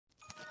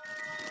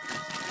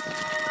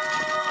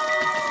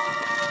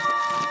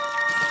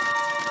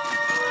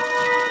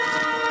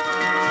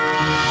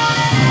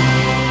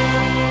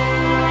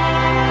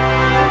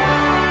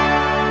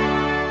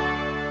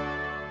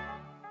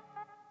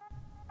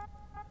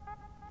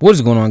What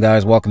is going on,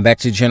 guys? Welcome back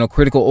to the channel.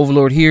 Critical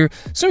Overlord here.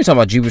 So we're talking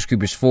about Jeepers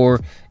Creepers 4,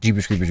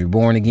 Jeepers Creepers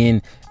Reborn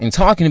again, and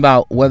talking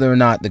about whether or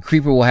not the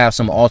Creeper will have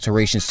some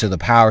alterations to the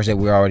powers that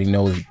we already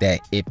know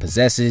that it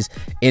possesses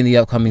in the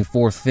upcoming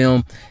fourth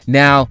film.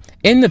 Now,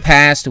 in the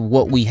past,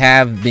 what we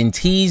have been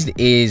teased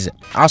is,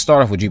 I'll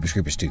start off with Jeepers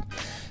Creepers 2.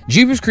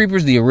 Jeepers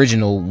Creepers, the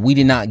original, we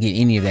did not get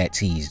any of that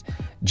teased.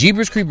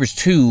 Jeepers Creepers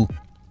 2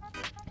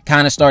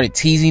 kind of started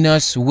teasing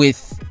us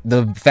with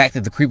the fact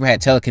that the Creeper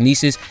had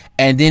telekinesis,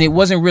 and then it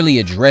wasn't really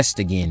addressed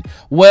again.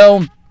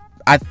 Well,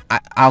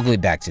 I'll get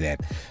back to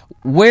that.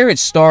 Where it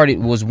started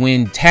was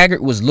when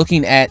Taggart was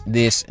looking at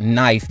this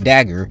knife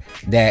dagger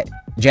that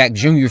Jack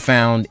Jr.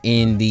 found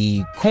in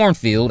the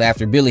cornfield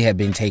after Billy had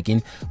been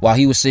taken, while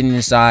he was sitting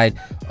inside,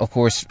 of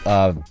course,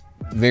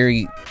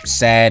 very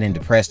sad and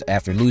depressed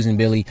after losing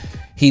Billy.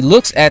 He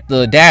looks at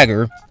the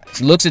dagger,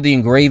 looks at the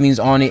engravings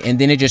on it, and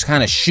then it just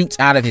kind of shoots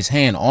out of his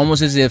hand,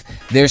 almost as if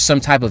there's some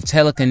type of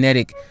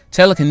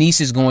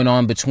telekinesis going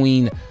on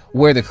between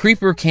where the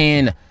Creeper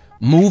can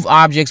move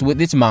objects with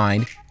its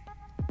mind,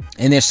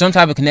 and there's some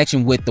type of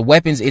connection with the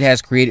weapons it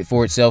has created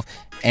for itself,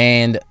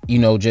 and, you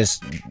know,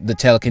 just the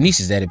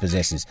telekinesis that it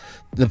possesses,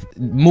 the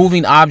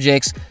moving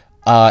objects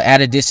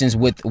at a distance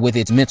with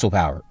its mental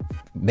power,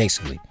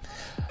 basically.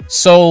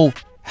 So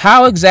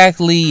how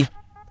exactly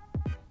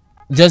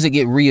does it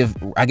get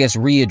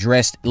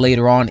readdressed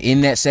later on in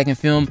that second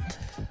film?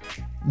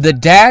 The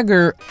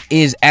dagger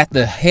is at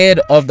the head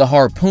of the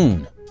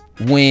harpoon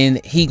when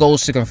he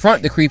goes to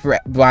confront the Creeper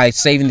by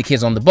saving the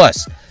kids on the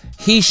bus.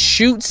 He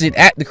shoots it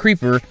at the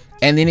Creeper,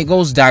 and then it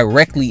goes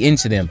directly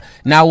into them.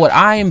 Now, what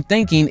I am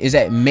thinking is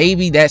that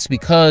maybe that's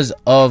because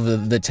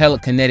of the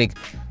telekinetic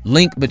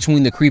link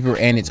between the Creeper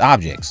and its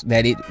objects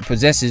that it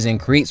possesses and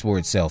creates for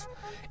itself.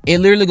 It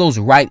literally goes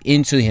right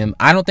into him.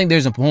 I don't think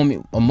there's a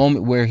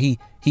moment where he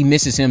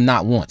misses him,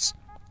 not once.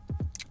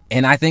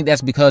 And I think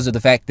that's because of the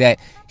fact that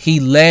he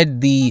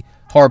led the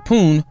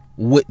harpoon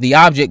with the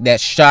object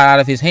that shot out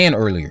of his hand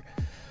earlier.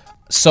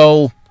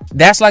 So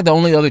that's like the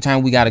only other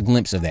time we got a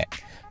glimpse of that.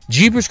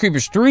 Jeepers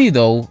Creepers 3,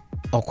 though,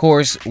 of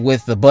course,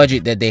 with the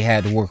budget that they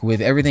had to work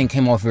with, everything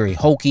came off very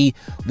hokey.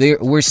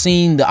 We're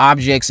seeing the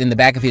objects in the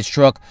back of his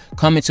truck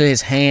come into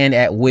his hand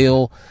at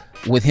will,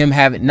 with him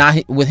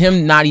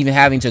not even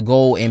having to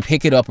go and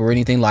pick it up or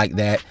anything like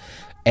that.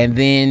 And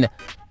then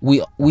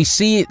we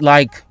see it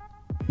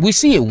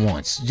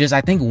once, just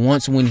I think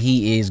once, when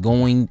he is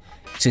going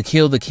to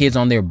kill the kids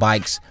on their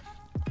bikes,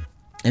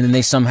 and then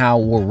they somehow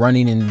were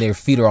running and their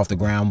feet are off the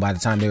ground by the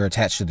time they were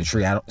attached to the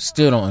tree. I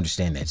still don't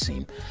understand that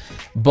scene.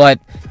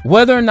 But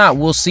whether or not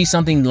we'll see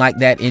something like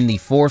that in the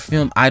fourth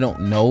film, I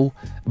don't know.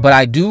 But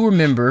I do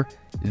remember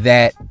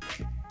that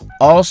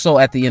also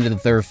at the end of the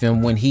third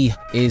film, when he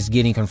is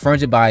getting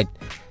confronted by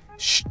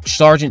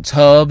Sergeant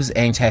Tubbs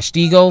and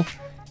Testigo,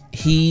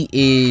 he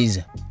is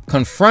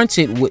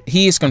confronted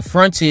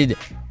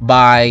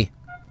by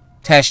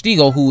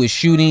Testigo, who is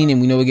shooting,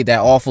 and we know we get that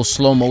awful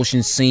slow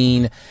motion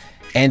scene.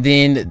 And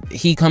then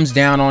he comes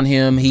down on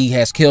him. He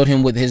has killed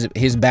him with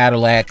his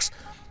battle axe.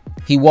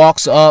 He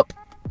walks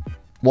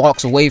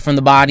away from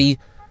the body,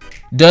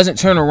 doesn't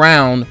turn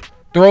around,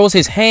 throws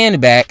his hand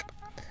back.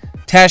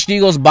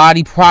 Testigo's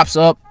body props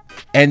up,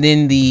 and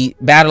then the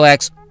battle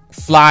axe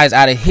flies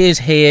out of his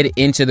head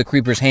into the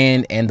Creeper's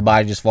hand, and the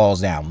body just falls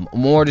down.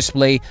 More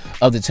display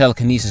of the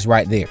telekinesis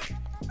right there.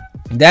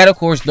 That, of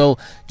course, though,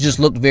 just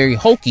looked very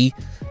hokey,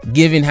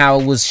 given how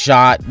it was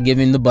shot,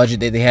 given the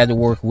budget that they had to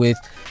work with.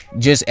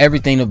 Just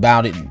everything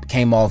about it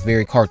came off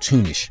very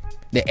cartoonish.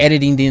 The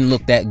editing didn't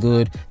look that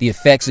good. The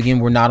effects, again,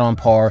 were not on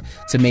par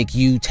to make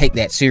you take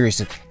that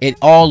serious. It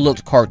all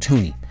looked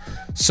cartoony.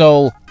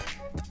 So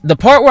the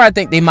part where I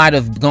think they might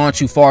have gone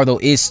too far, though,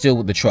 is still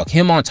with the truck.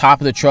 Him on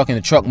top of the truck and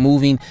the truck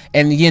moving.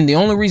 And again, the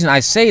only reason I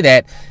say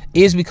that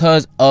is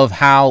because of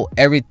how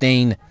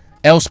everything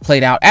else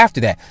played out after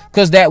that.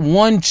 Because that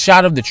one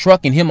shot of the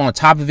truck and him on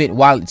top of it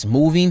while it's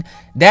moving,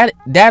 that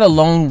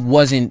alone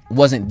wasn't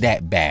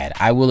that bad.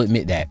 I will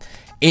admit that.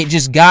 It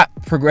just got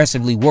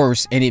progressively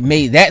worse, and it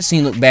made that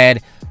scene look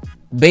bad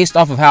based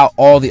off of how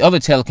all the other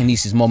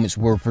telekinesis moments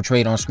were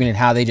portrayed on screen and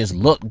how they just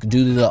looked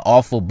due to the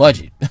awful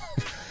budget.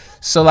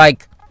 So,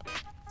 like,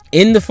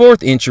 in the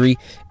fourth entry,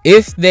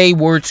 if they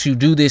were to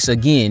do this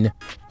again,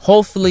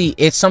 hopefully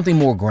it's something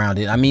more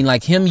grounded. I mean,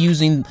 like him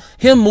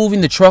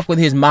moving the truck with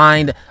his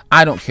mind,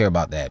 I don't care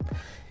about that.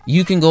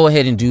 You can go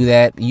ahead and do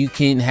that. You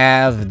can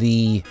have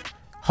the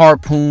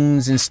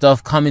harpoons and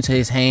stuff come into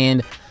his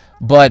hand,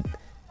 but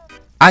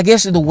I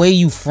guess the way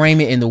you frame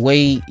it and the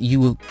way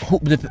you,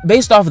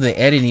 based off of the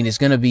editing, is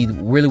going to be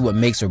really what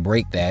makes or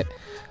break that.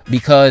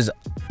 Because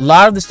a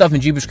lot of the stuff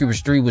in Jeepers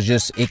Creepers 3 was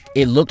just,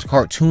 it looked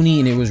cartoony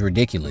and it was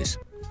ridiculous.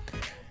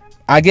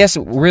 I guess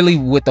really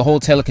with the whole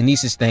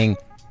telekinesis thing,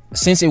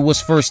 since it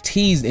was first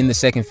teased in the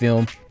second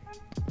film,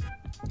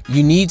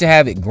 you need to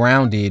have it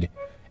grounded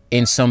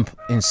in some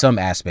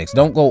aspects.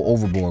 Don't go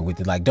overboard with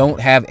it. Like, don't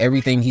have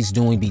everything he's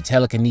doing be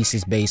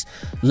telekinesis based.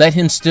 Let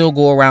him still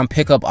go around,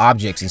 pick up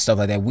objects and stuff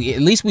like that.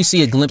 At least we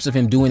see a glimpse of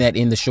him doing that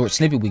in the short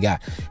snippet we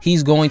got.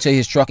 He's going to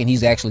his truck and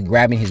he's actually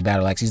grabbing his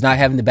battle axe. He's not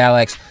having the battle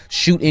axe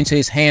shoot into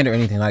his hand or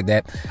anything like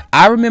that.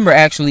 I remember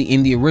actually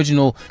in the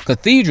original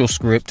Cathedral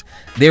script,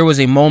 there was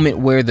a moment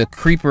where the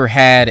Creeper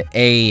had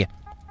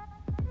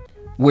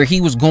where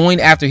he was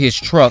going after his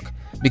truck,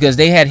 because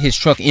they had his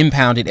truck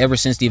impounded ever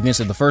since the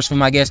events of the first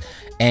film, I guess.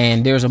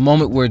 And there's a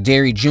moment where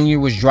Derry Jr.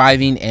 was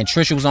driving and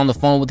Trisha was on the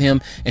phone with him,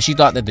 and she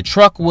thought that the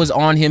truck was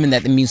on him and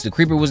that means the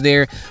Creeper was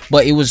there,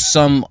 but it was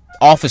some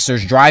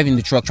officers driving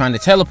the truck trying to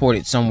teleport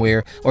it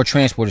somewhere, or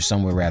transport it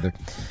somewhere rather.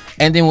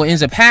 And then what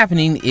ends up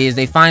happening is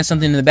they find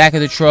something in the back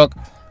of the truck.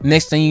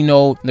 Next thing you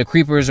know, the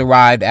Creeper has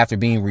arrived after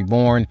being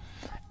reborn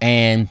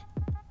and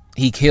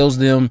he kills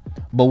them.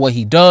 But what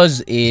he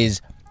does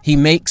is he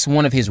makes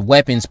one of his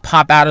weapons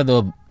pop out of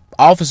the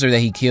officer that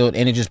he killed,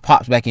 and it just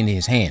pops back into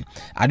his hand.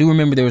 I do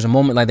remember there was a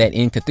moment like that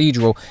in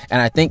Cathedral, and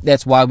I think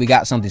that's why we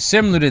got something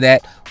similar to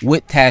that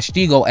with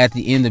Tashtigo at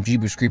the end of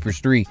Jeepers Creepers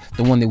 3,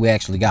 the one that we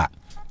actually got.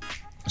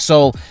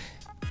 So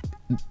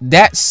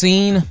that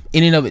scene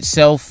in and of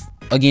itself,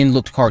 again,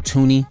 looked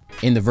cartoony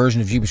in the version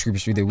of Jeepers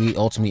Creepers 3 that we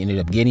ultimately ended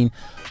up getting.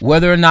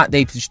 Whether or not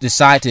they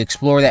decide to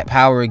explore that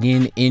power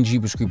again in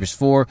Jeepers Creepers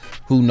 4,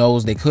 who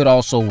knows? They could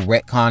also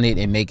retcon it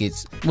and make it,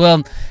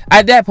 well,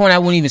 at that point I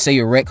wouldn't even say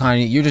you're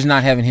retconning it, you're just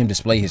not having him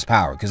display his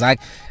power. Because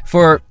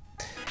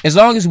as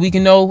long as we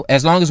can know,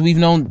 as long as we've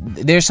known,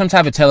 there's some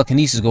type of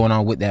telekinesis going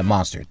on with that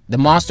monster. The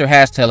monster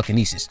has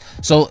telekinesis.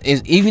 So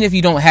even if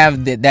you don't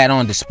have that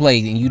on display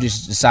and you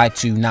just decide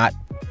to not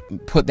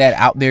put that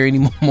out there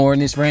anymore in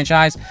this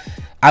franchise,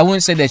 I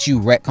wouldn't say that you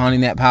retconning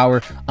that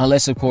power,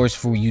 unless of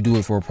course you do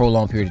it for a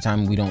prolonged period of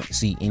time and we don't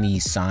see any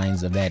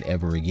signs of that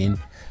ever again.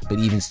 But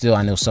even still,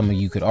 I know some of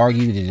you could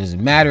argue that it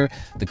doesn't matter.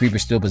 The Creeper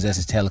still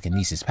possesses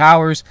telekinesis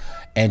powers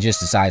and just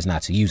decides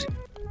not to use it.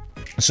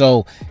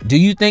 So do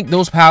you think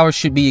those powers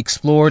should be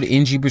explored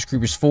in Jeepers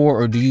Creepers 4,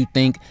 or do you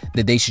think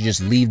that they should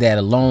just leave that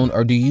alone,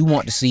 or do you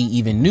want to see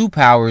even new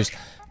powers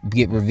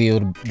get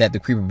revealed that the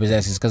Creeper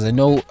possesses? Because I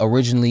know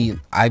originally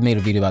I made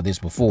a video about this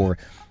before.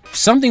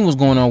 Something was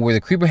going on where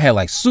the Creeper had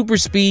like super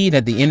speed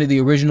at the end of the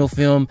original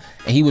film,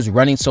 and he was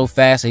running so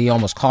fast that he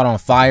almost caught on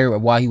fire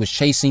while he was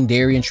chasing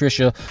Derry and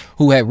Trisha,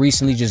 who had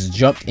recently just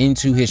jumped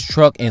into his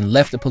truck and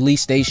left the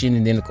police station.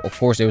 And then of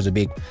course there was a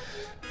big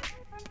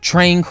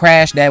train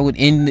crash that would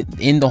end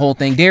the whole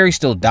thing. Derry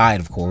still died,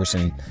 of course,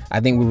 and I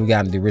think we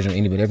got the original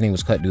ending, but everything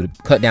was cut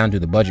down due to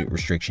the budget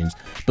restrictions.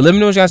 But let me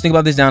know what you guys think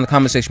about this down in the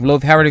comment section below.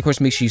 If you haven't already, of course,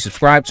 make sure you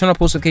subscribe, turn on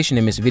post notification,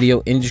 and miss a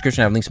video. In the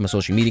description I have links to my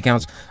social media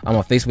accounts. I'm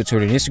on Facebook,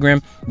 Twitter, and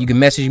Instagram. You can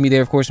message me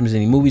there, of course, if there's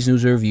any movies,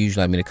 news, or reviews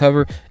you'd like me to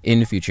cover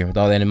in the future. With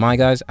all that in mind,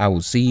 guys, I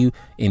will see you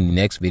in the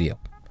next video.